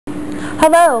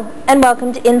Hello, and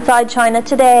welcome to Inside China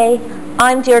Today.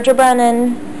 I'm Deirdre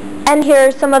Brennan, and here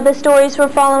are some of the stories we're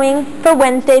following for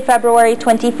Wednesday, February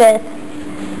 25th.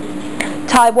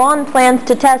 Taiwan plans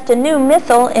to test a new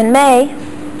missile in May.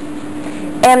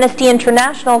 Amnesty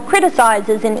International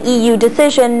criticizes an EU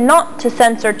decision not to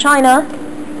censor China.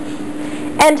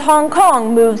 And Hong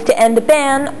Kong moves to end a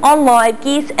ban on live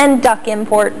geese and duck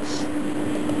imports.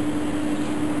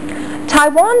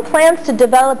 Taiwan plans to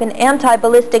develop an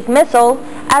anti-ballistic missile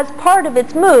as part of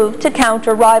its move to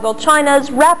counter rival China's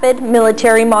rapid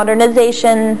military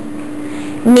modernization.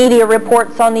 Media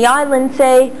reports on the island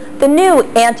say the new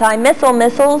anti-missile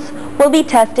missiles will be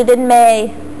tested in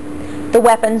May. The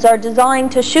weapons are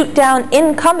designed to shoot down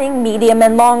incoming medium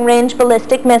and long-range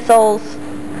ballistic missiles.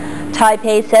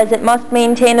 Taipei says it must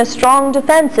maintain a strong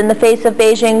defense in the face of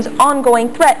Beijing's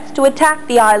ongoing threats to attack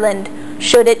the island,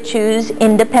 should it choose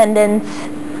independence.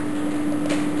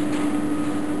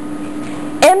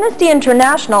 Amnesty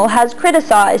International has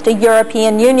criticized a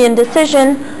European Union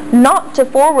decision not to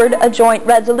forward a joint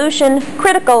resolution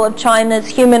critical of China's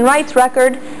human rights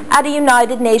record at a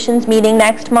United Nations meeting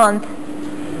next month.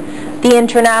 The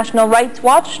international rights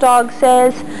watchdog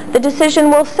says the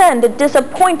decision will send a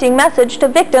disappointing message to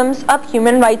victims of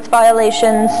human rights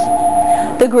violations.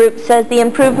 The group says the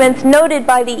improvements noted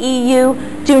by the EU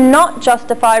do not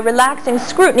justify relaxing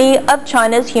scrutiny of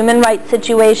China's human rights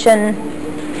situation.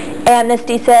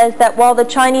 Amnesty says that while the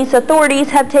Chinese authorities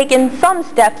have taken some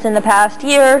steps in the past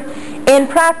year, in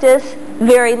practice,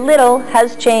 very little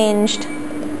has changed.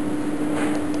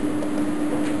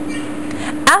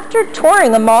 After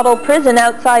touring a model prison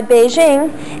outside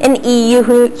Beijing, an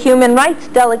EU human rights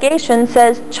delegation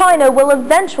says China will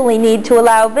eventually need to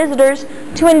allow visitors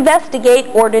to investigate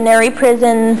ordinary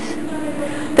prisons.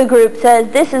 The group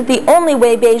says this is the only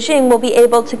way Beijing will be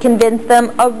able to convince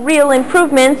them of real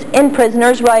improvements in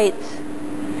prisoners' rights.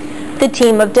 The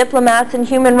team of diplomats and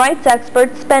human rights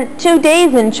experts spent 2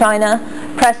 days in China,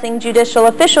 pressing judicial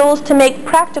officials to make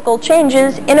practical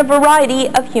changes in a variety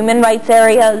of human rights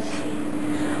areas.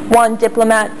 One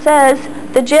diplomat says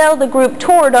the jail the group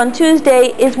toured on Tuesday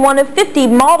is one of 50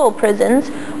 model prisons,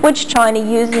 which China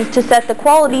uses to set the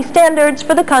quality standards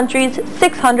for the country's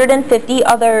 650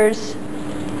 others.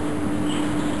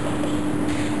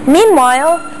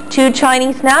 Meanwhile, 2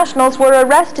 Chinese nationals were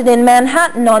arrested in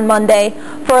Manhattan on Monday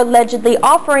for allegedly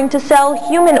offering to sell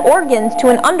human organs to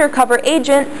an undercover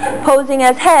agent posing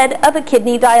as head of a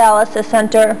kidney dialysis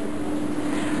center.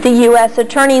 The U.S.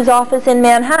 Attorney's Office in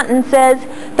Manhattan says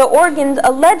the organs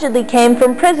allegedly came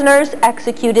from prisoners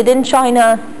executed in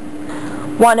China.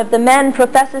 One of the men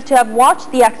professes to have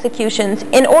watched the executions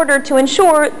in order to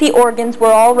ensure the organs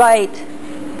were all right.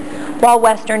 While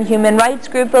Western human rights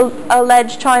groups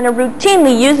allege China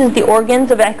routinely uses the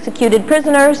organs of executed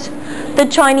prisoners, the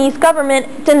Chinese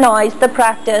government denies the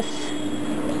practice.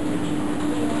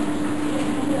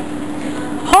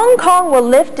 Hong Kong will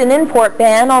lift an import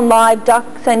ban on live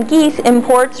ducks and geese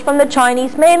imports from the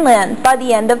Chinese mainland by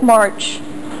the end of March.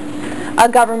 A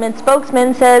government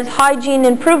spokesman says hygiene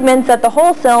improvements at the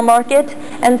wholesale market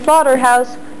and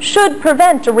slaughterhouse should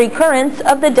prevent a recurrence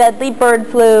of the deadly bird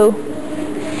flu.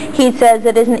 He says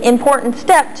it is an important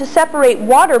step to separate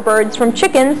water birds from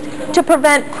chickens to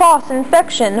prevent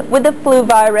cross-infection with the flu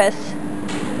virus.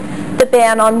 The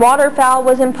ban on waterfowl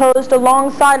was imposed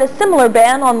alongside a similar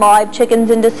ban on live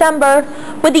chickens in December,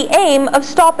 with the aim of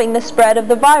stopping the spread of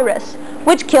the virus,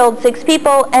 which killed 6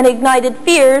 people and ignited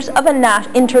fears of an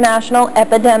international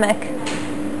epidemic.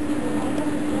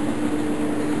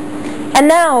 And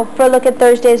now for a look at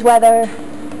Thursday's weather.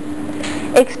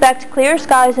 Expect clear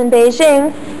skies in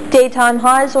Beijing. Daytime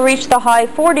highs will reach the high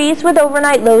 40s with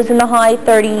overnight lows in the high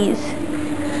 30s.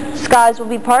 Skies will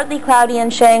be partly cloudy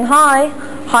in Shanghai.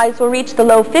 Highs will reach the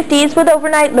low 50s with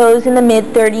overnight lows in the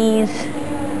mid-30s.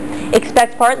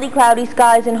 Expect partly cloudy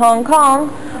skies in Hong Kong.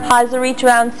 Highs will reach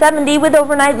around 70 with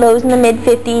overnight lows in the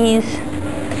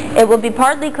mid-50s. It will be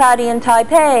partly cloudy in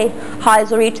Taipei.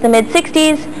 Highs will reach the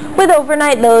mid-60s with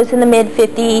overnight lows in the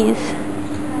mid-50s.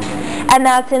 And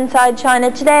that's Inside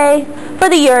China Today. For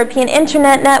the European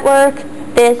Internet Network,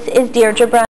 this is Deirdre Brennan.